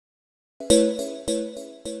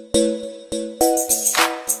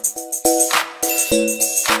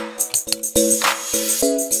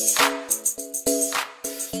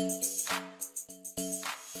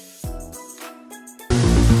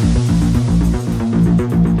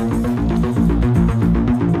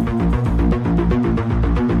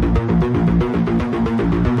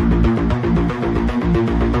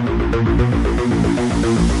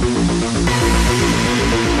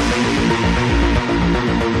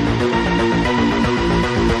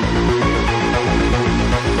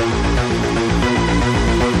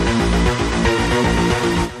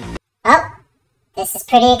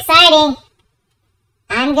pretty exciting.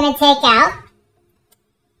 I'm going to take out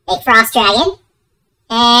a frost dragon.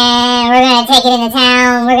 And we're going to take it into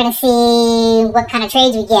town. We're going to see what kind of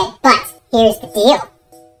trades we get. But here's the deal.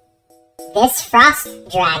 This frost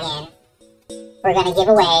dragon, we're going to give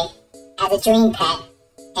away as a dream pet.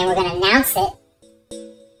 And we're going to announce it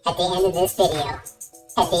at the end of this video.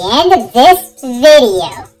 At the end of this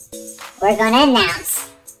video, we're going to announce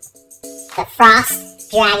the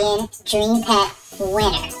Frost Dragon Dream Pet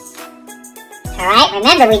winner. Alright,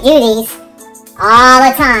 remember we do these all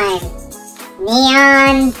the time.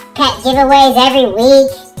 Neon pet giveaways every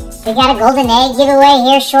week. We got a golden egg giveaway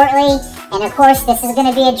here shortly. And of course, this is going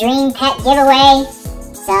to be a dream pet giveaway.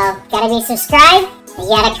 So, gotta be subscribed. You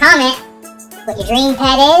gotta comment what your dream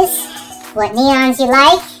pet is, what neons you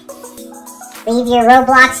like. Leave your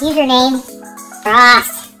Roblox username.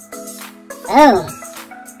 Frost. Boom.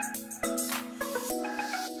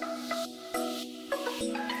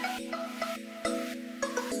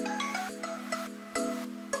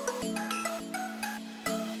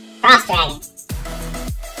 Frost Dragon.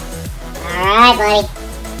 Alright, buddy.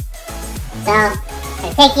 So, I'm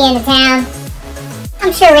gonna take you into town.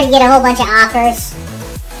 I'm sure we're gonna get a whole bunch of offers.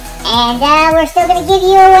 And we're still gonna give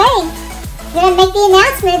you away. We're gonna make the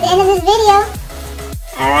announcement at the end of this video.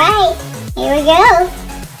 Alright, here we go.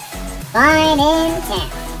 Flying in town.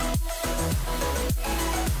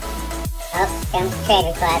 Oh, comes the trade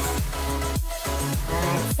request.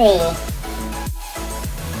 Let's see.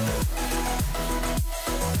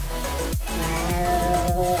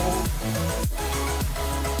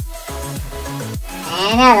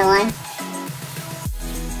 And another one.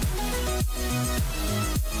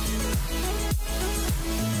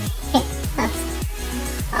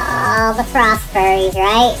 All the frost furries,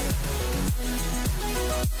 right?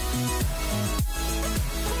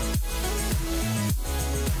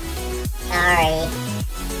 Sorry.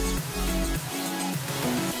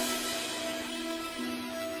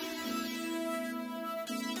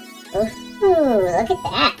 Ooh, look at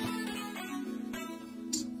that.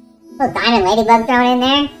 Little diamond ladybug thrown in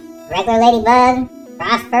there. Regular ladybug.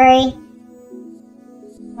 Frost furry.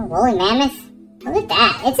 Oh, woolly mammoth. Look at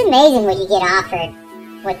that. It's amazing what you get offered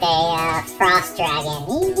with a frost dragon.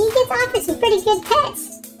 He gets offered some pretty good pets.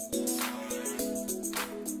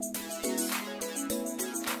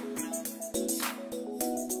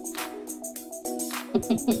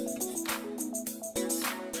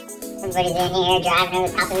 Everybody's in here driving over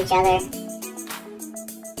the top of each other.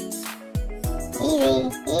 Easy,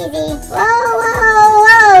 easy. Whoa, whoa,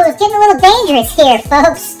 whoa! It's getting a little dangerous here,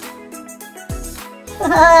 folks.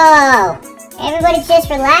 Whoa! Everybody just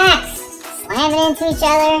relax. Slamming into each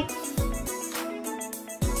other.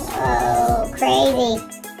 Whoa, crazy.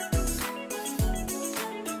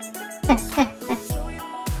 There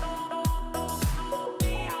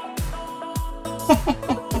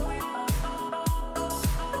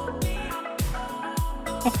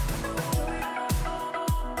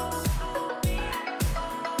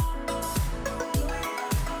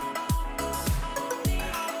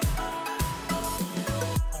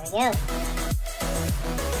we go.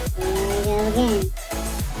 There we go again.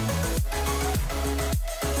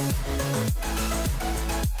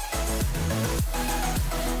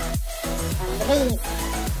 On the bees.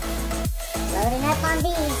 Loading up on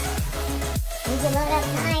bees. You can load up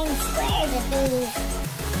 9 squares of bees.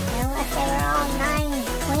 Unless they were all 9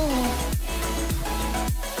 queens.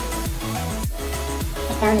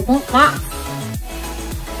 I found a pink cat.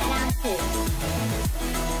 Got on 2.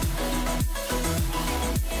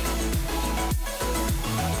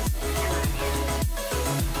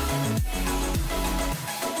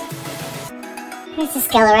 Here's the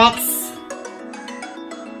Skelerex.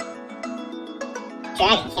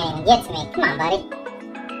 Dragon can't even get to me. Come on, buddy.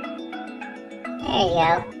 There you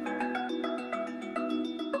go.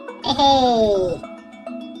 Hey!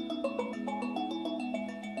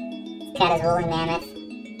 He's got his woolly mammoth.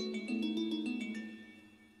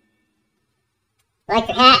 I like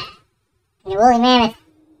your hat and your woolly mammoth.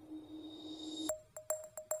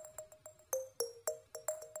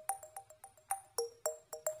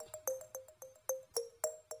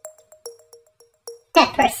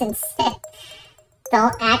 That person said,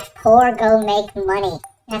 don't act poor, go make money.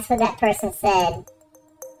 That's what that person said.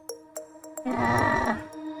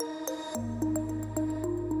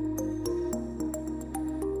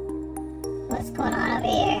 What's going on over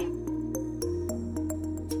here?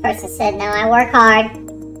 This person said, no, I work hard.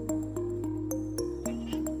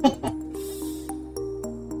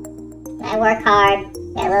 I work hard.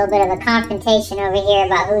 Got a little bit of a confrontation over here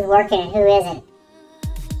about who's working and who isn't.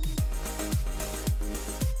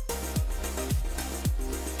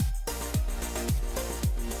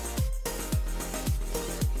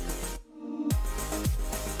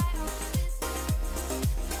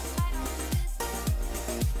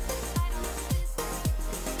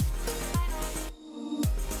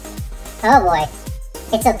 Oh boy.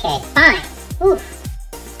 It's okay. Fine. Oof.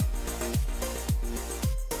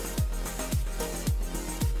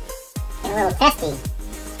 Getting a little testy.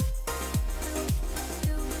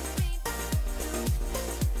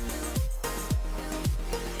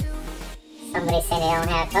 Somebody said they don't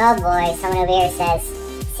have... Oh boy, someone over here says,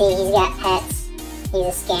 see, he's got pets. He's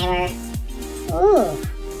a scammer. Ooh.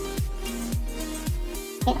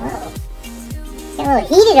 Getting a little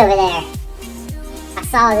heated over there. I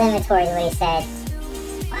saw his inventory, what he said.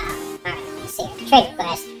 Wow. Alright, let's see here. Trade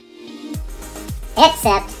request.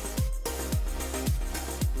 Accept.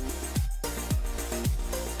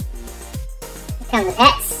 Here come the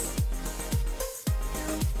pets.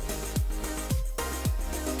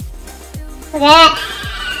 Look at that.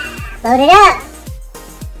 Load it up.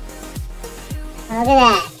 Look at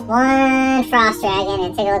that. One frost dragon,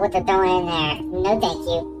 and take a look what they're throwing in there. No thank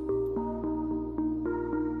you.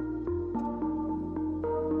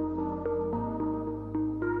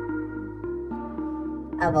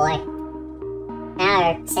 Oh boy. Now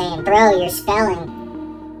they're saying, bro, you're spelling.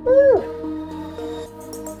 Woo.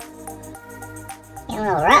 Getting a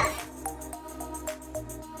little rough.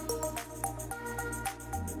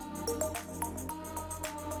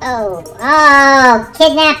 Oh,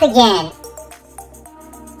 kidnapped again.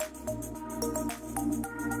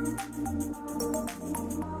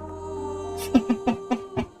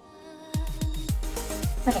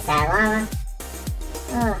 What is that, llama?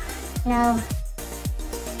 Oh, no.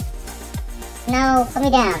 No, put me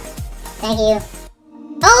down. Thank you.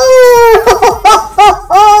 Oh!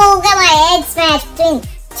 Got my head smashed between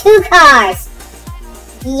two cars.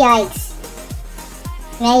 Yikes.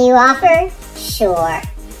 May you offer? Sure.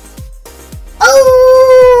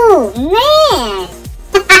 Oh, man!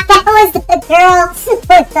 That was the girl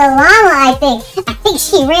with the llama, I think. I think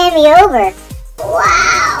she ran me over.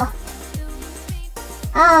 Wow.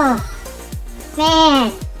 Oh,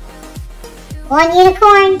 man. One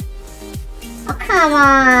unicorn? Oh, come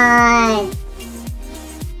on.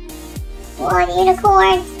 One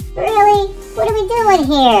unicorn? Really? What are we doing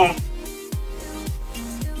here?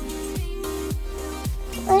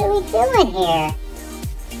 What are we doing here?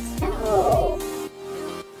 No.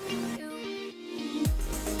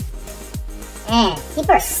 Man,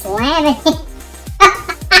 people are slamming.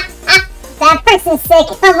 That person's sick.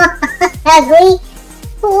 Come on, ugly.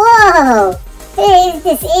 Whoa.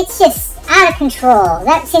 It's just out of control.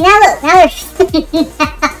 See, now look. Now they're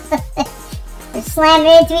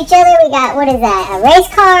slamming into each other. We got, what is that? A race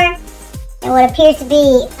car? And what appears to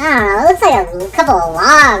be, I don't know, it looks like a couple of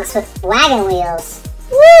logs with wagon wheels.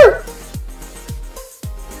 Woo!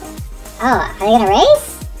 Oh, are they gonna race?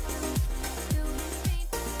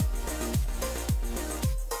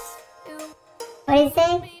 What did he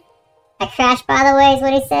say? I crashed, by the way, is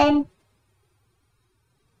what he said.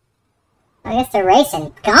 I guess they're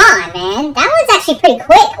racing. Gone, man. That one's actually pretty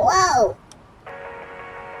quick. Whoa.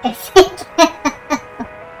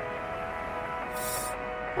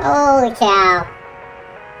 Holy cow.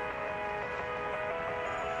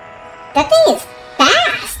 That thing is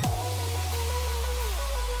fast.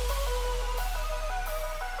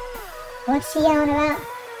 What's he yelling about?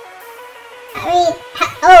 I mean,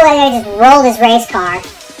 oh, I just rolled his race car.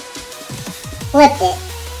 Flipped it.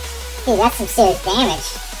 Dude, that's some serious damage.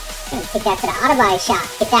 I'm gonna take that to the auto body shop.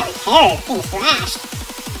 Get that repaired. Thing's thrashed.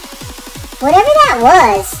 Whatever that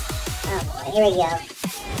was. Oh boy, here we go.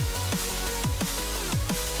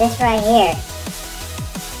 This right here.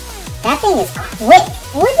 That thing is quick.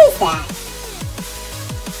 What is that?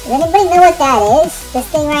 Does anybody know what that is? This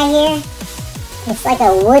thing right here? It's like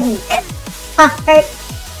a wooden cart.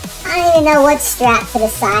 I don't even know what's strapped to the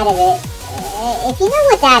side of it. If you know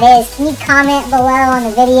what that is, can you comment below on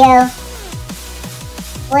the video?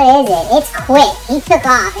 What is it? It's quick. He took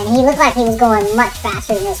off and he looked like he was going much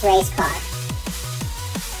faster than this race car.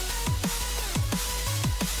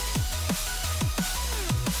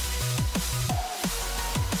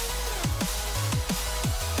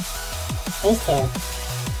 These two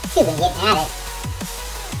been getting at it.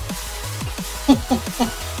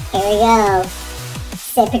 Here we go.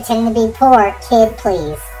 Say pretending to be poor, kid,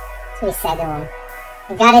 please. That's what he said to him.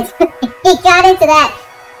 He got into that.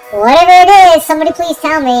 Whatever it is, somebody please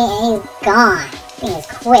tell me, and he's gone. Thing is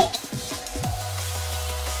quick.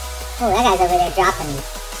 Oh, that guy's over there dropping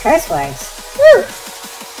curse words. Woo!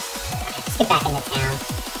 Let's get back into town.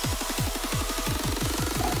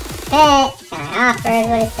 Pet, can I offer is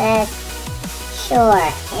what it says. Sure,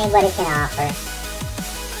 anybody can offer.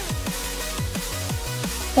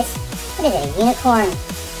 This, what is it, a unicorn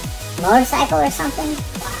motorcycle or something?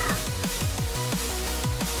 Wow.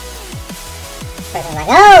 Person's like,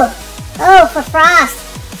 oh, for Frost.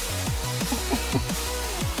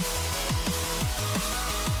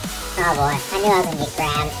 Oh boy, I knew I was gonna get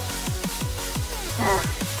grabbed. Ugh.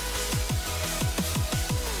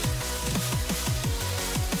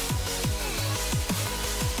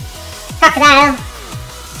 Crocodile!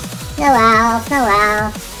 No owl, no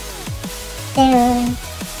owl. Soon.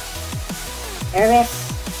 Cerberus.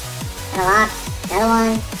 Lox. Another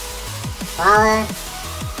one. Koala.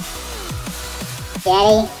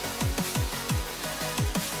 Yeti.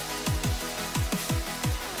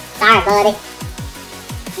 Sorry, buddy.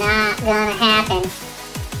 Not gonna happen.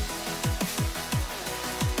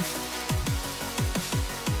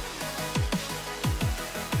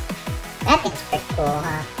 That thing's pretty cool,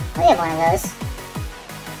 huh? We have one of those.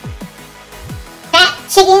 Fat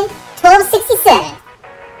Chicken 1267.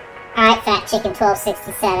 Alright, Fat Chicken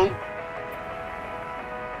 1267.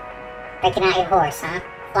 Breaking out your horse, huh?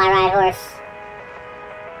 Fly ride horse.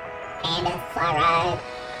 Panda, fly ride.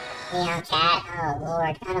 Neon cat. Oh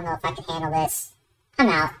lord, I don't know if I can handle this. I'm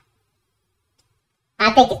out.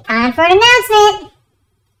 I think it's time for an announcement.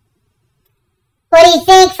 What do you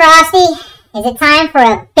think, Frosty? Is it time for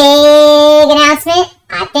a big announcement?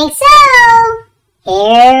 I think so.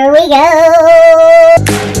 Here we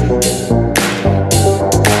go.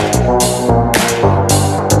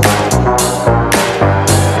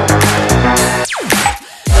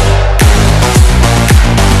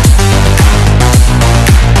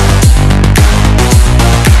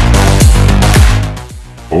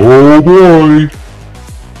 Oh boy,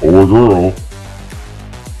 or girl,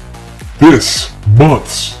 this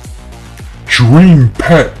month's Dream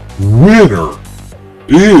Pet winner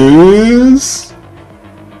is...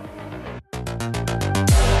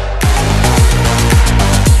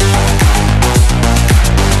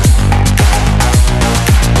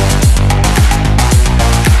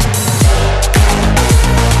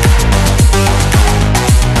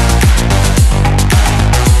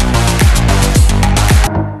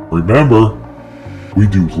 Remember, we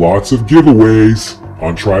do lots of giveaways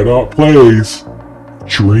on Tried Out Plays.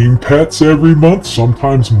 Dream pets every month,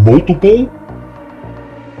 sometimes multiple.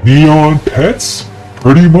 Neon pets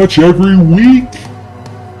pretty much every week.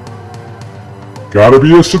 Gotta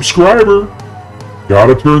be a subscriber.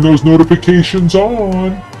 Gotta turn those notifications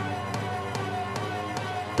on.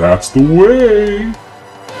 That's the way.